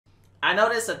I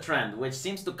notice a trend which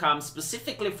seems to come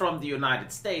specifically from the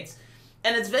United States,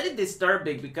 and it's very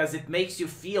disturbing because it makes you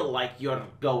feel like you're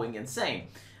going insane.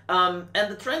 And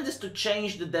the trend is to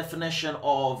change the definition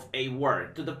of a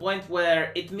word to the point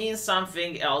where it means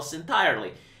something else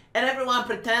entirely. And everyone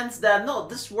pretends that, no,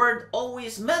 this word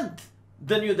always meant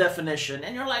the new definition.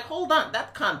 And you're like, hold on,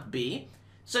 that can't be.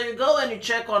 So you go and you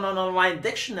check on an online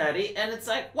dictionary, and it's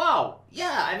like, wow,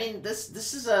 yeah, I mean, this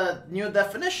is a new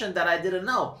definition that I didn't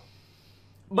know.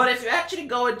 But if you actually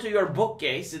go into your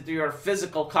bookcase, into your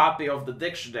physical copy of the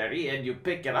dictionary, and you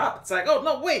pick it up, it's like, oh,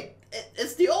 no, wait,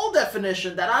 it's the old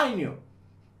definition that I knew.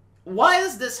 Why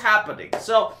is this happening?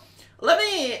 So let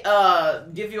me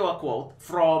give you a quote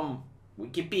from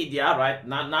Wikipedia, right?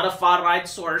 Not a far-right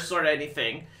source or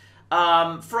anything.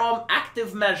 From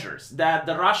active measures that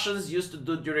the Russians used to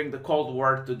do during the Cold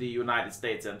War to the United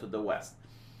States and to the West.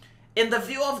 In the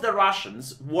view of the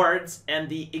Russians, words and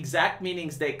the exact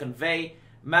meanings they convey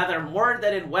matter more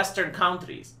than in Western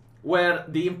countries, where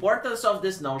the importance of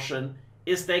this notion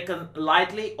is taken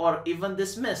lightly or even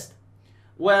dismissed.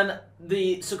 When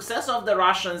the success of the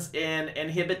Russians in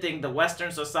inhibiting the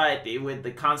Western society with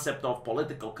the concept of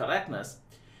political correctness,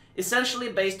 essentially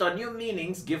based on new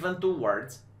meanings given to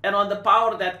words, and on the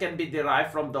power that can be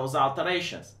derived from those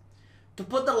alterations. To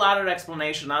put the latter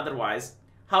explanation otherwise,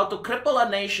 how to cripple a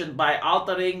nation by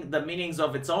altering the meanings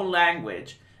of its own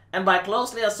language and by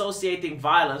closely associating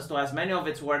violence to as many of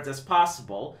its words as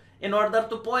possible in order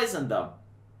to poison them.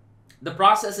 The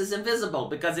process is invisible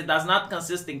because it does not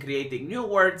consist in creating new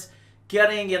words,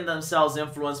 carrying in themselves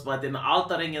influence, but in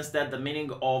altering instead the meaning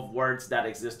of words that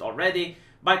exist already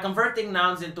by converting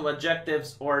nouns into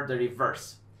adjectives or the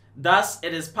reverse. Thus,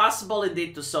 it is possible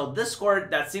indeed to sow discord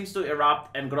that seems to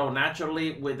erupt and grow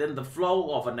naturally within the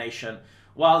flow of a nation,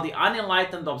 while the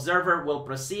unenlightened observer will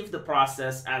perceive the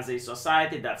process as a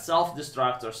society that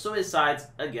self-destructs or suicides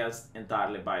against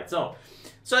entirely by its own.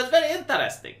 So it's very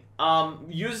interesting.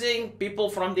 Using people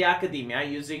from the academia,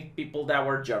 using people that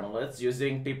were journalists,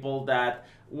 using people that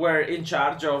were in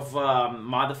charge of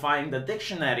modifying the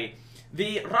dictionary,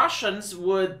 the Russians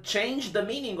would change the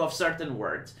meaning of certain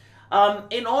words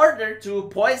in order to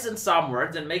poison some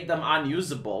words and make them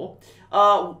unusable,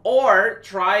 or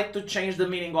try to change the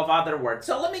meaning of other words.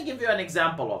 So let me give you an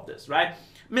example of this, right?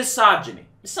 Misogyny.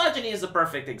 Misogyny is a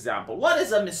perfect example. What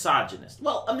is a misogynist?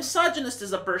 Well, a misogynist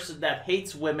is a person that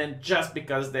hates women just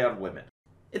because they are women.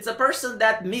 It's a person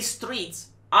that mistreats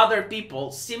other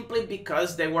people simply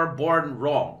because they were born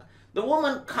wrong. The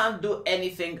woman can't do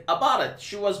anything about it.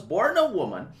 She was born a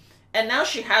woman, and now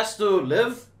she has to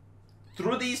live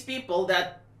through these people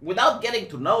that, without getting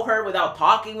to know her, without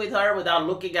talking with her, without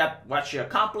looking at what she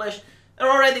accomplished, they're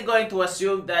already going to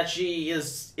assume that she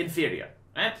is inferior,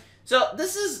 right? So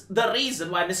this is the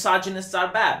reason why misogynists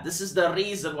are bad. This is the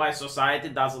reason why society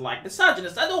doesn't like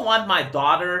misogynists. I don't want my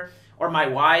daughter or my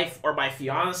wife or my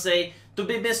fiance to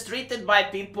be mistreated by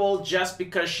people just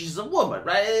because she's a woman,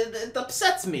 right? It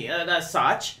upsets me, and as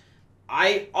such,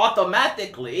 I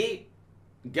automatically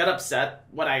get upset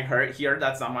when I hear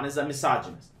that someone is a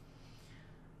misogynist.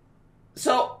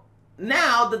 So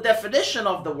now the definition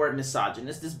of the word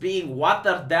misogynist is being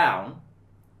watered down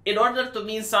in order to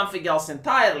mean something else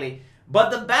entirely, but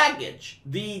the baggage,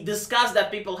 the disgust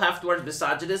that people have towards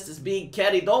misogynists is being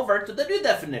carried over to the new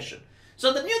definition.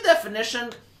 So the new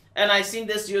definition, and I've seen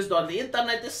this used on the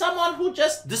internet, is someone who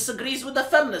just disagrees with the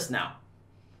feminist now.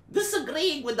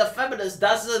 Disagreeing with the feminist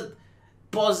doesn't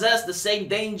possess the same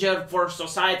danger for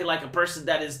society like a person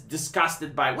that is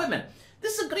disgusted by women.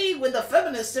 Disagreeing with the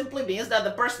feminist simply means that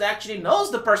the person actually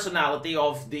knows the personality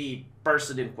of the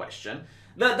person in question.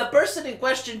 The person in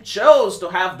question chose to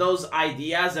have those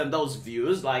ideas and those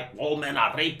views, like all men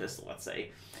are rapists, let's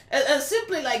say. And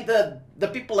simply like the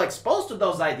people exposed to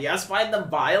those ideas find them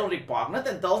vile, repugnant,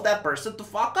 and tell that person to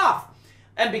fuck off.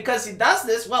 And because he does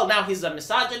this, well, now he's a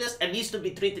misogynist and needs to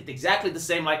be treated exactly the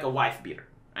same like a wife beater.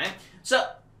 Right? So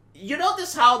you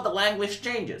notice how the language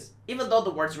changes, even though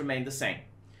the words remain the same.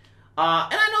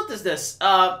 And I noticed this.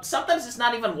 Sometimes it's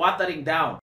not even watering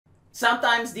down.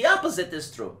 Sometimes the opposite is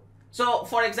true. So,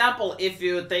 for example, if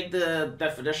you take the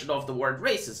definition of the word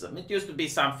racism, it used to be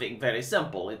something very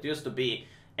simple. It used to be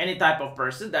any type of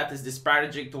person that is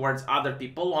disparaging towards other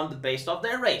people on the basis of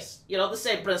their race. You know, the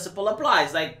same principle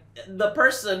applies. Like, the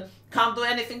person can't do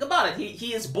anything about it.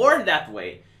 He is born that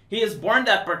way. He is born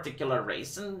that particular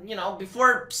race. And, you know,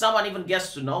 before someone even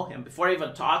gets to know him, before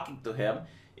even talking to him,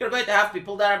 you're going to have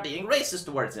people that are being racist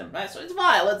towards him, right? So it's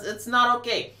vile. It's not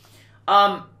okay.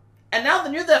 And now the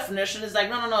new definition is like,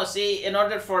 no, no, no, see, in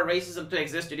order for racism to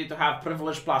exist, you need to have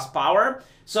privilege plus power.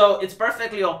 So it's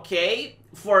perfectly okay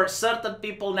for certain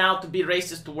people now to be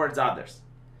racist towards others.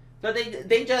 So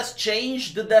they just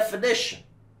changed the definition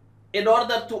in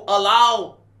order to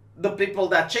allow the people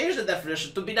that changed the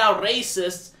definition to be now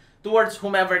racists towards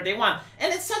whomever they want.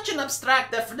 And it's such an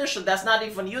abstract definition that's not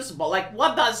even usable. Like,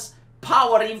 what does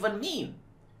power even mean?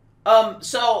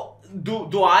 So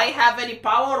do I have any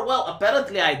power? Well,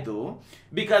 apparently I do,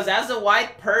 because as a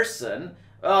white person,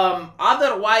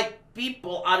 other white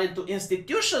people are into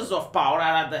institutions of power,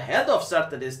 are at the head of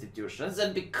certain institutions,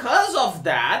 and because of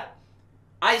that,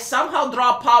 I somehow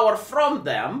draw power from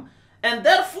them, and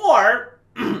therefore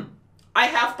I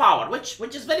have power, which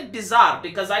is very bizarre,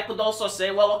 because I could also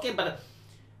say, well, okay, but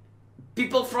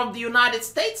people from the United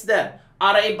States then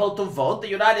are able to vote. The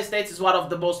United States is one of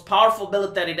the most powerful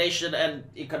military nation and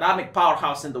economic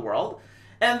powerhouse in the world.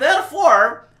 And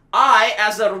therefore, I,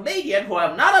 as a Romanian, who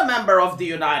am not a member of the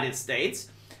United States,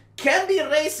 can be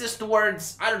racist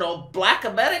towards, I don't know, black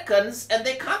Americans, and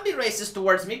they can't be racist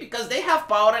towards me because they have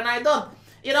power and I don't.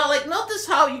 You know, like, notice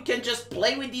how you can just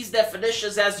play with these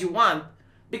definitions as you want,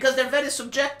 because they're very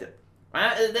subjective.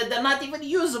 Right? They're not even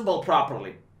usable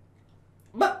properly.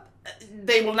 But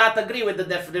they will not agree with the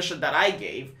definition that I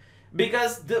gave,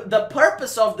 because the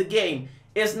purpose of the game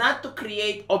is not to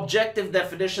create objective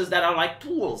definitions that are like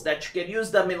tools that you can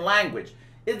use them in language.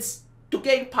 It's to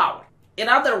gain power. In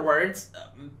other words,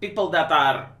 people that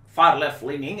are far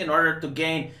left-leaning, in order to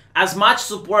gain as much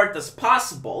support as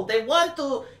possible, they want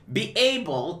to be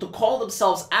able to call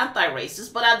themselves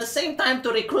anti-racist, but at the same time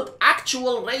to recruit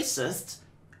actual racists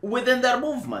within their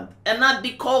movement and not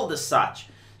be called as such.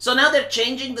 So now they're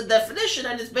changing the definition,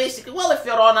 and it's basically, well, if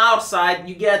you're on our side,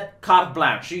 you get carte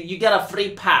blanche, you get a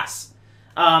free pass.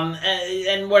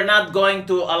 And we're not going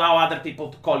to allow other people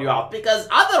to call you out, because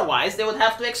otherwise they would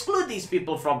have to exclude these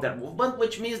people from their movement,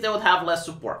 which means they would have less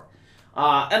support.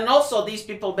 And also, these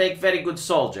people make very good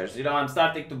soldiers. You know, I'm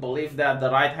starting to believe that the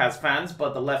right has fans,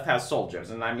 but the left has soldiers.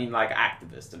 And I mean like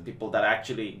activists and people that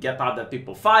actually get other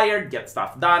people fired, get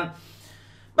stuff done.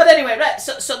 But anyway, right,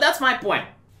 so that's my point.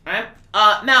 Right?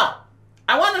 Now,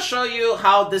 I want to show you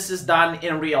how this is done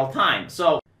in real time.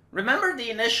 So, remember the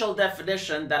initial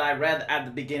definition that I read at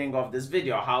the beginning of this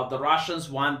video, how the Russians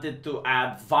wanted to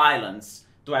add violence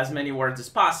to as many words as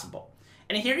possible.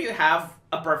 And here you have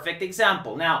a perfect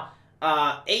example. Now,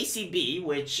 ACB,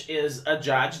 which is a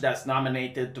judge that's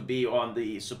nominated to be on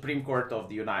the Supreme Court of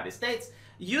the United States,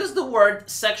 used the word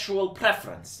sexual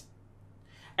preference.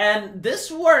 And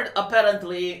this word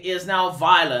apparently is now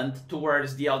violent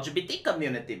towards the LGBT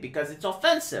community because it's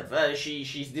offensive.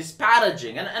 She's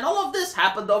disparaging. And all of this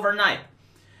happened overnight.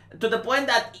 To the point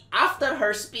that after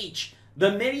her speech,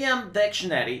 the Merriam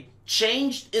Dictionary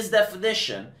changed its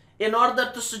definition in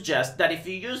order to suggest that if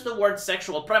you use the word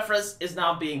sexual preference, is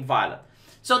now being violent.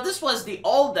 So this was the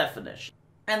old definition.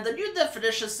 And the new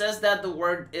definition says that the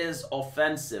word is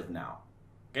offensive now.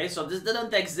 Okay, so this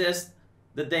didn't exist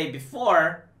the day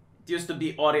before. It used to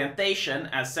be orientation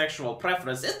as sexual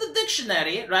preference in the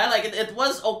dictionary, right? Like it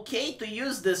was okay to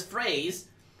use this phrase,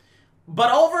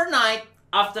 but overnight,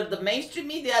 after the mainstream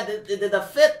media did a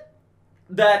fit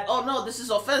that, oh no, this is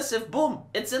offensive, boom,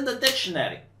 it's in the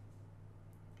dictionary,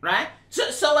 right?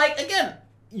 So like, again,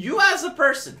 you as a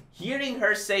person hearing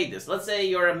her say this, let's say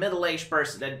you're a middle-aged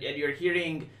person and you're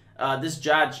hearing this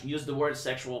judge use the word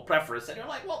sexual preference, and you're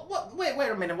like, well, wait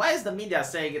a minute, why is the media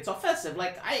saying it's offensive?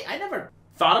 Like, I never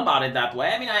thought about it that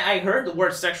way. I mean, I heard the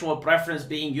word sexual preference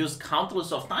being used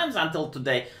countless of times until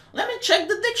today. Let me check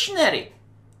the dictionary.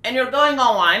 And you're going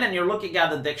online and you're looking at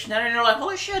the dictionary and you're like,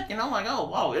 holy shit, you know, like, oh,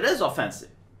 wow, it is offensive.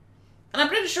 And I'm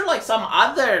pretty sure like some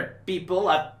other people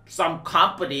at some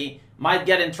company might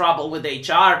get in trouble with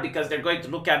HR because they're going to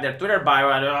look at their Twitter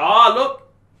bio and, oh,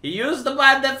 look, he used the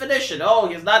bad definition. Oh,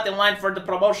 he's not in line for the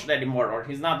promotion anymore, or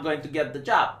he's not going to get the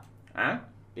job. Huh?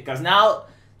 Because now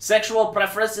sexual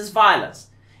preference is violence.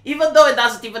 Even though it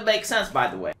doesn't even make sense, by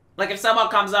the way. Like if someone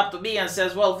comes up to me and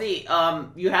says, well, V,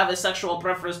 you have a sexual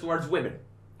preference towards women.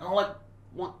 And I'm like,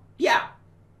 well, yeah,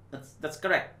 that's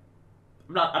correct.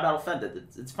 I'm not offended.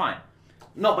 It's fine.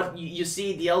 No, but you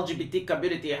see, the LGBT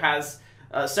community has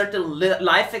a certain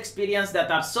life experience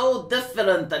that are so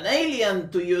different and alien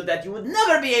to you that you would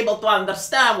never be able to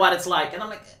understand what it's like. And I'm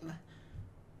like,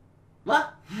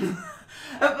 what?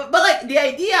 But like the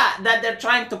idea that they're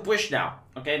trying to push now,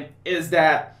 okay, is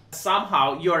that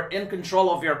somehow you're in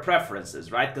control of your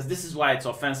preferences, right? Because this is why it's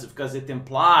offensive, because it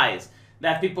implies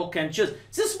that people can choose.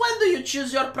 Since when do you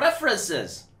choose your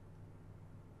preferences?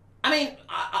 I mean,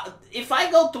 if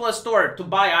I go to a store to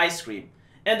buy ice cream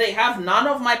and they have none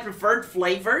of my preferred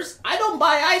flavors, I don't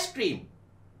buy ice cream.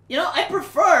 You know, I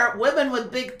prefer women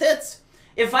with big tits.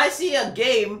 If I see a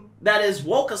game that is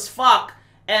woke as fuck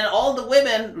and all the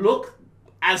women look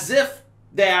as if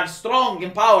they are strong,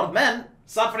 empowered men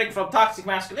suffering from toxic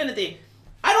masculinity,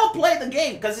 I don't play the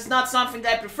game because it's not something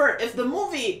I prefer. If the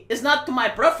movie is not to my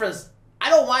preference, I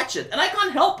don't watch it, and I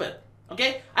can't help it,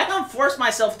 okay? I can't force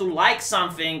myself to like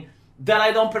something that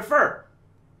I don't prefer.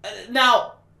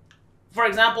 Now, for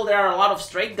example, there are a lot of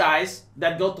straight guys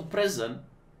that go to prison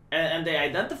and they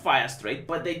identify as straight,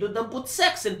 but they do the boot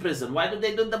sex in prison. Why do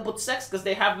they do the boot sex? Because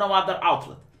they have no other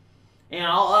outlet. You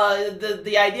know,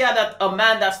 the idea that a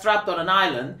man that's trapped on an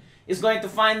island is going to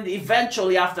find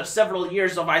eventually, after several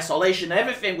years of isolation,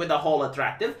 everything with a hole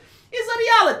attractive is a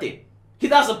reality. He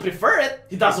doesn't prefer it.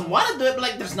 He doesn't want to do it, but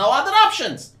like there's no other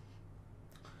options.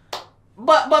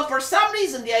 But for some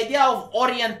reason, the idea of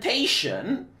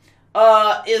orientation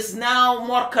is now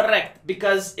more correct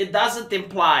because it doesn't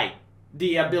imply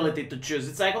the ability to choose.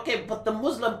 It's like, okay, but the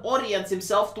Muslim orients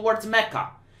himself towards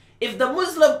Mecca. If the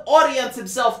Muslim orients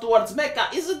himself towards Mecca,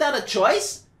 isn't that a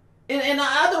choice? In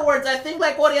other words, I think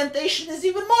like orientation is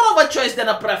even more of a choice than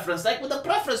a preference. Like with a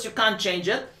preference, you can't change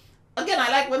it. Again, I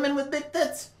like women with big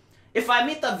tits. If I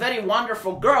meet a very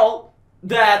wonderful girl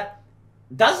that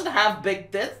doesn't have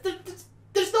big tits,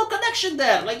 there's no connection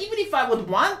there. Like even if I would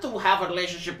want to have a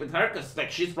relationship with her, because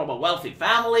like she's from a wealthy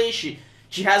family, she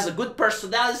has a good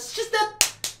personality, it's just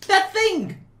that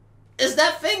thing. Is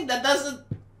that thing that doesn't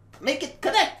make it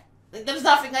connect. There's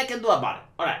nothing I can do about it.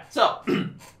 Alright, so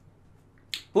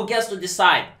who gets to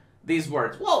decide these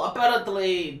words? Well,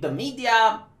 apparently the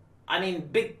media, I mean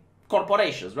big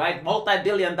corporations, right?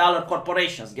 Multi-billion-dollar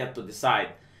corporations get to decide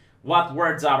what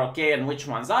words are okay and which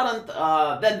ones aren't.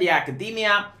 Then the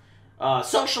academia,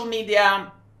 social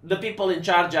media, the people in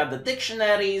charge of the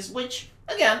dictionaries, which,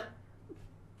 again,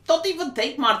 don't even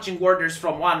take marching orders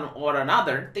from one or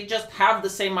another. They just have the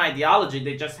same ideology.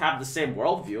 They just have the same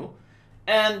worldview.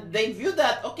 And they view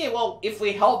that, okay, well, if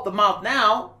we help them out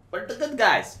now, we're the good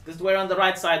guys, because we're on the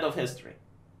right side of history.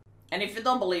 And if you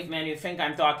don't believe me and you think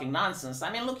I'm talking nonsense,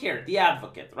 I mean, look here, The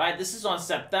Advocate, right? This is on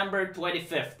September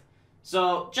 25th.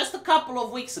 So, just a couple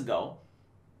of weeks ago,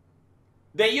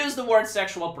 they used the word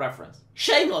sexual preference.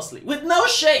 Shamelessly, with no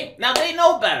shame. Now, they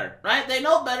know better, right? They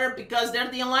know better because they're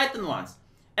the enlightened ones.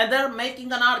 And they're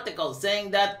making an article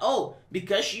saying that, oh,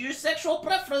 because she used sexual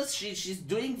preference, she's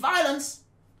doing violence.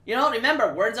 You know,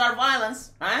 remember, words are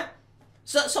violence, right?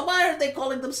 So why are they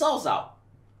calling themselves out?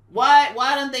 Why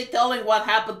aren't they telling what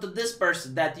happened to this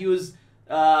person that used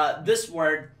this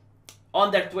word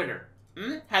on their Twitter?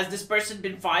 Has this person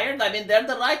been fired? I mean, they're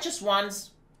the righteous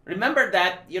ones. Remember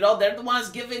that, you know, they're the ones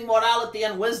giving morality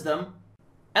and wisdom.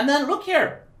 And then look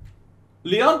here.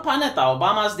 Leon Panetta,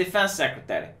 Obama's defense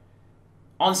secretary,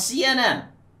 on CNN,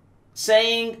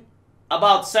 saying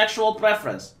about sexual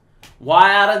preference.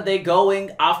 Why aren't they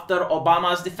going after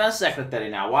Obama's defense secretary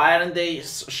now? Why aren't they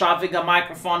shoving a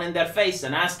microphone in their face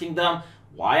and asking them,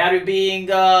 why are you being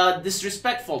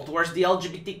disrespectful towards the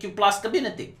LGBTQ plus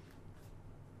community?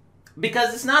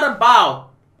 Because it's not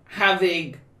about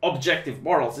having objective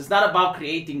morals. It's not about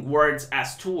creating words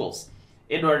as tools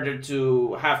in order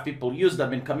to have people use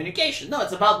them in communication. No,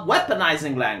 it's about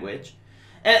weaponizing language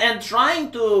and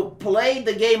trying to play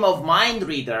the game of mind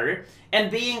reader and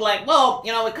being like, well,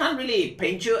 you know, we can't really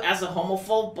paint you as a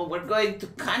homophobe, but we're going to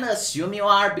kind of assume you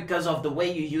are because of the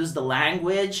way you use the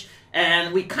language.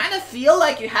 And we kind of feel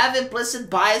like you have implicit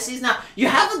biases. Now, you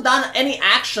haven't done any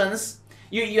actions.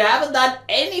 You haven't done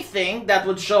anything that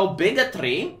would show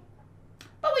bigotry.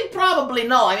 But we probably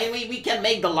know. I mean, we can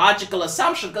make the logical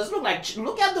assumption because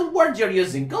look at the words you're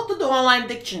using. Go to the online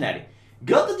dictionary.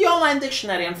 Go to the online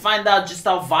dictionary and find out just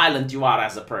how violent you are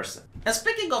as a person. And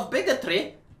speaking of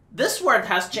bigotry, this word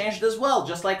has changed as well,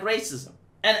 just like racism.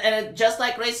 And just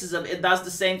like racism, it does the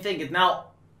same thing. It now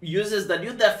uses the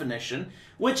new definition,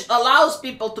 which allows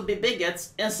people to be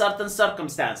bigots in certain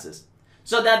circumstances.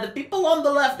 So that the people on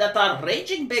the left that are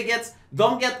raging bigots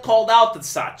don't get called out as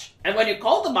such. And when you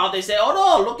call them out, they say, oh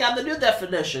no, look at the new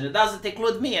definition. It doesn't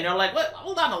include me. And you're like, wait,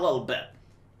 hold on a little bit.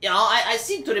 You know, I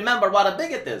seem to remember what a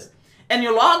bigot is. And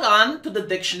you log on to the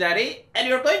dictionary and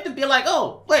you're going to be like,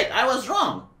 oh, wait, I was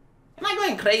wrong. Am I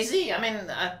going crazy? I mean,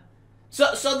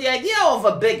 so the idea of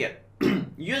a bigot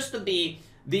used to be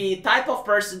the type of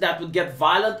person that would get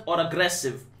violent or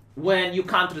aggressive when you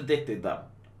contradicted them.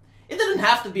 It didn't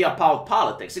have to be about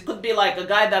politics. It could be like a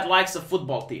guy that likes a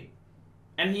football team.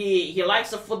 And he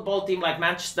likes a football team like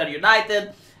Manchester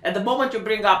United. And the moment you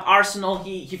bring up Arsenal,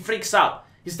 he freaks out.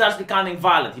 He starts becoming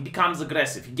violent. He becomes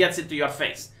aggressive. He gets into your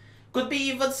face. Could be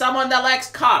even someone that likes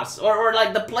cars, or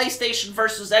like the PlayStation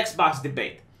versus Xbox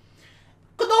debate.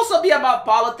 Could also be about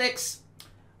politics.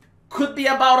 Could be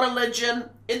about religion.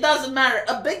 It doesn't matter.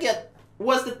 A bigot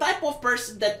was the type of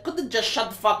person that couldn't just shut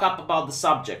the fuck up about the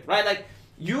subject, right? Like,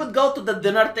 you would go to the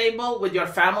dinner table with your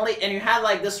family and you had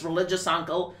like this religious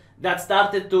uncle that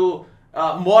started to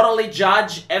morally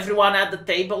judge everyone at the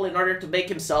table in order to make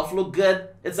himself look good.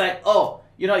 It's like, oh,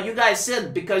 you know, you guys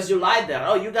sinned because you lied there.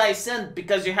 Oh, you guys sinned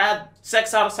because you had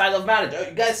sex outside of marriage. Oh,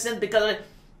 you guys sinned because...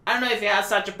 I don't know if you had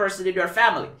such a person in your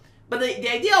family. But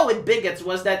the idea with bigots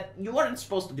was that you weren't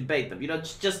supposed to debate them. You know,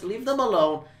 just leave them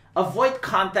alone. Avoid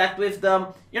contact with them.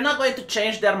 You're not going to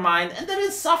change their mind. And they're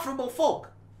insufferable folk.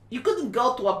 You couldn't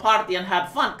go to a party and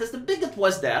have fun because the bigot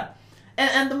was there.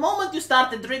 And the moment you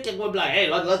started drinking, we'd be like, hey,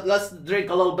 let's drink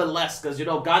a little bit less because, you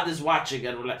know, God is watching.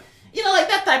 And we're like, you know, like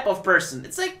that type of person.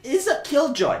 It's like, he's a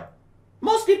killjoy.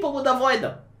 Most people would avoid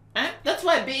them. That's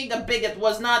why being a bigot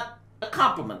was not a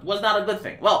compliment, was not a good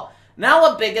thing. Well,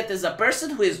 now a bigot is a person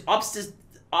who is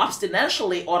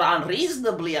obstinately or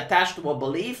unreasonably attached to a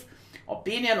belief,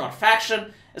 opinion, or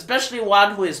faction, especially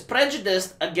one who is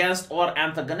prejudiced against or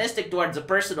antagonistic towards a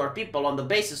person or people on the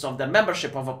basis of their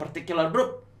membership of a particular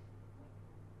group.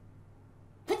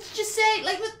 What did you say?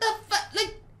 Like, what the fuck?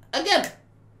 Like, again,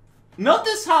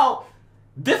 notice how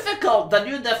difficult the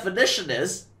new definition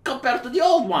is compared to the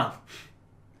old one.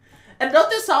 And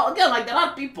notice how, again, like, there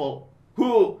are people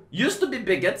who used to be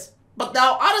bigots, but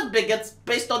now aren't bigots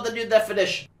based on the new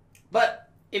definition. But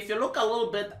if you look a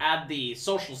little bit at the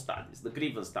social studies, the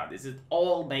grievance studies, it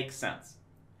all makes sense.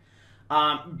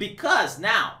 Because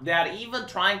now they are even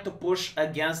trying to push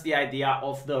against the idea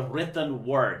of the written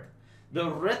word. The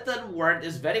written word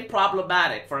is very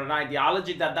problematic for an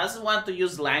ideology that doesn't want to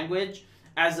use language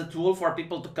as a tool for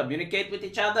people to communicate with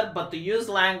each other, but to use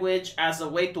language as a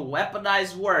way to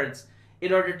weaponize words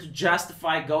in order to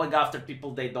justify going after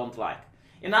people they don't like.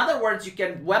 In other words, you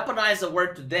can weaponize a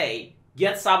word today,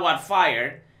 get someone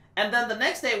fired, and then the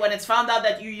next day when it's found out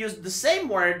that you used the same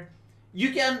word,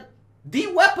 you can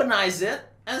de-weaponize it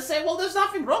and say, well, there's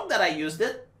nothing wrong that I used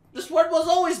it. This word was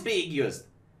always being used.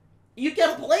 You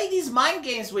can play these mind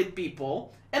games with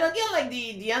people, and again, like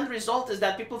the end result is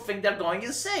that people think they're going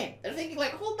insane. They're thinking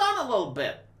like, hold on a little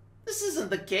bit. This isn't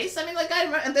the case. I mean, like, I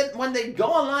remember, and then when they go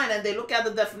online and they look at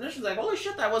the definitions, like, holy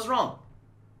shit, I was wrong.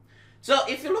 So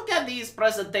if you look at these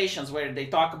presentations where they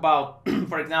talk about,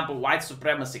 for example, white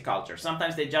supremacy culture,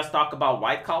 sometimes they just talk about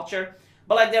white culture,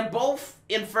 but like they're both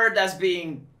inferred as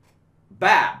being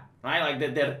bad, right?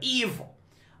 Like they're evil.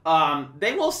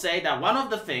 They will say that one of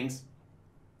the things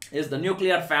is the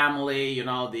nuclear family, you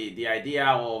know, the idea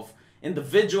of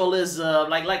individualism,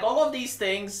 like all of these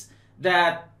things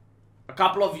that a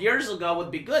couple of years ago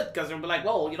would be good because they'd be like,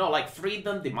 well, you know, like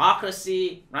freedom,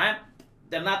 democracy, right?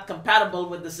 They're not compatible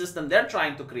with the system they're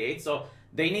trying to create, so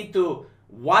they need to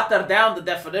water down the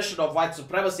definition of white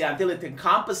supremacy until it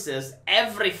encompasses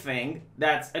everything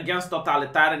that's against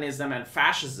totalitarianism and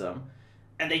fascism.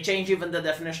 And they change even the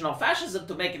definition of fascism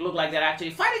to make it look like they're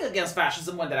actually fighting against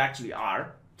fascism when they actually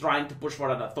are trying to push for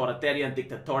an authoritarian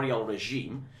dictatorial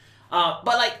regime. But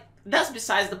like, that's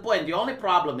besides the point. The only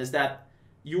problem is that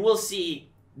you will see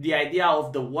the idea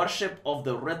of the worship of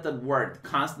the written word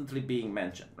constantly being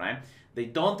mentioned, right? They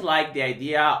don't like the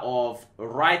idea of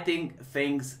writing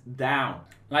things down.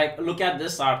 Like, look at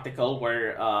this article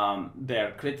where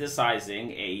they're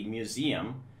criticizing a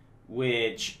museum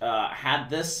which had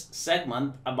this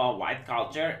segment about white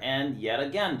culture, and yet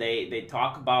again, they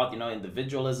talk about, you know,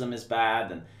 individualism is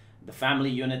bad, and the family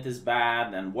unit is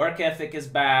bad, and work ethic is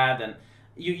bad, and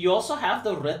you also have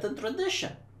the written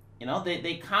tradition. You know,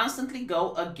 they constantly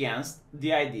go against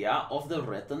the idea of the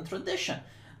written tradition,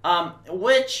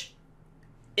 which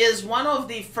is one of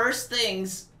the first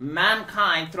things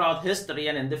mankind throughout history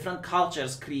and in different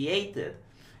cultures created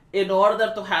in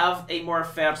order to have a more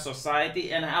fair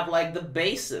society and have like the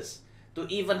basis to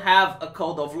even have a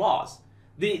code of laws.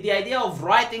 The idea of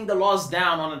writing the laws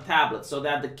down on a tablet so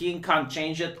that the king can't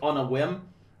change it on a whim,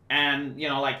 and, you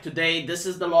know, like today this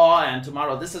is the law and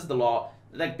tomorrow this is the law.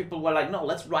 Like, people were like, no,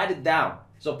 let's write it down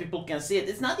so people can see it.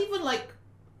 It's not even like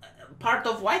part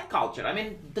of white culture. I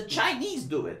mean, the Chinese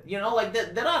do it, you know, like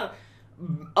there are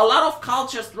a lot of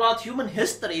cultures throughout human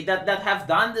history that have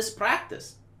done this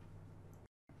practice.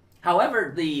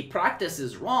 However, the practice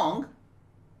is wrong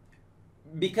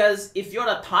because if you're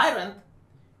a tyrant,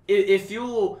 if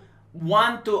you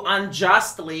want to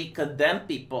unjustly condemn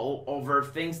people over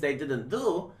things they didn't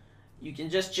do, you can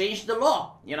just change the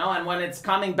law, you know, and when it's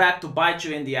coming back to bite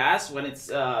you in the ass, when it's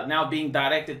now being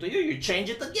directed to you, you change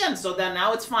it again, so that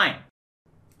now it's fine.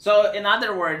 So in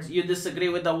other words, you disagree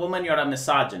with a woman, you're a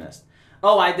misogynist.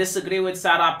 Oh, I disagree with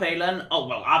Sarah Palin. Oh,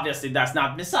 well, obviously that's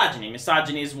not misogyny.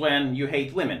 Misogyny is when you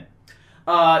hate women.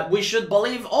 We should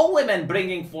believe all women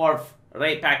bringing forth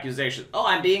rape accusations. Oh,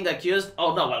 I'm being accused.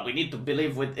 Oh, no, well, we need to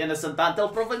believe with innocent until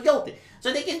proven guilty.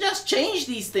 So they can just change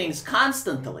these things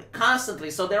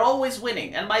constantly. So they're always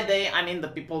winning. And by they, I mean the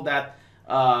people that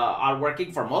are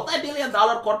working for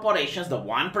multi-billion-dollar corporations, the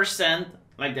 1%,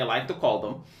 like they like to call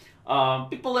them.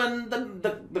 People in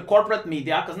the corporate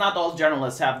media, because not all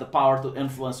journalists have the power to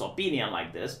influence opinion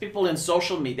like this. People in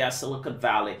social media, Silicon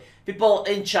Valley. People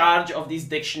in charge of these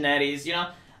dictionaries, you know.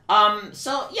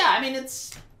 So, yeah, I mean,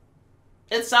 it's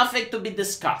something to be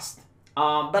discussed.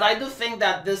 But I do think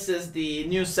that this is the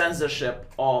new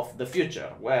censorship of the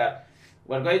future, where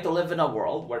we're going to live in a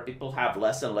world where people have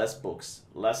less and less books,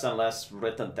 less and less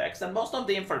written text, and most of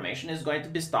the information is going to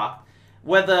be stocked,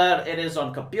 whether it is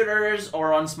on computers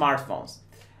or on smartphones.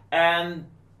 And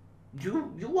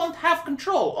you won't have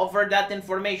control over that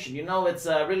information. You know, it's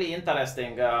really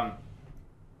interesting.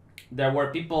 There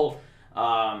were people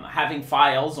having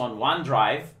files on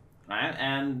OneDrive, right,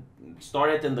 and store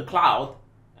it in the cloud.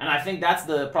 And I think that's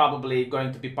probably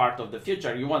going to be part of the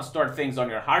future. You won't store things on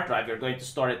your hard drive, you're going to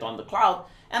store it on the cloud.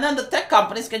 And then the tech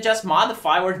companies can just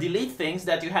modify or delete things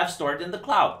that you have stored in the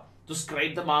cloud to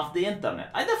scrape them off the internet.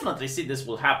 I definitely see this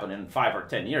will happen in 5 or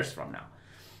 10 years from now.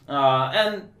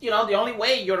 And, you know, the only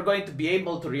way you're going to be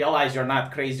able to realize you're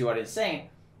not crazy or insane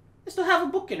is to have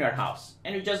a book in your house.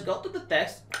 And you just go to the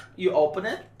text, you open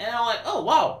it, and you're like, oh,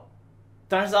 wow,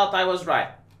 turns out I was right.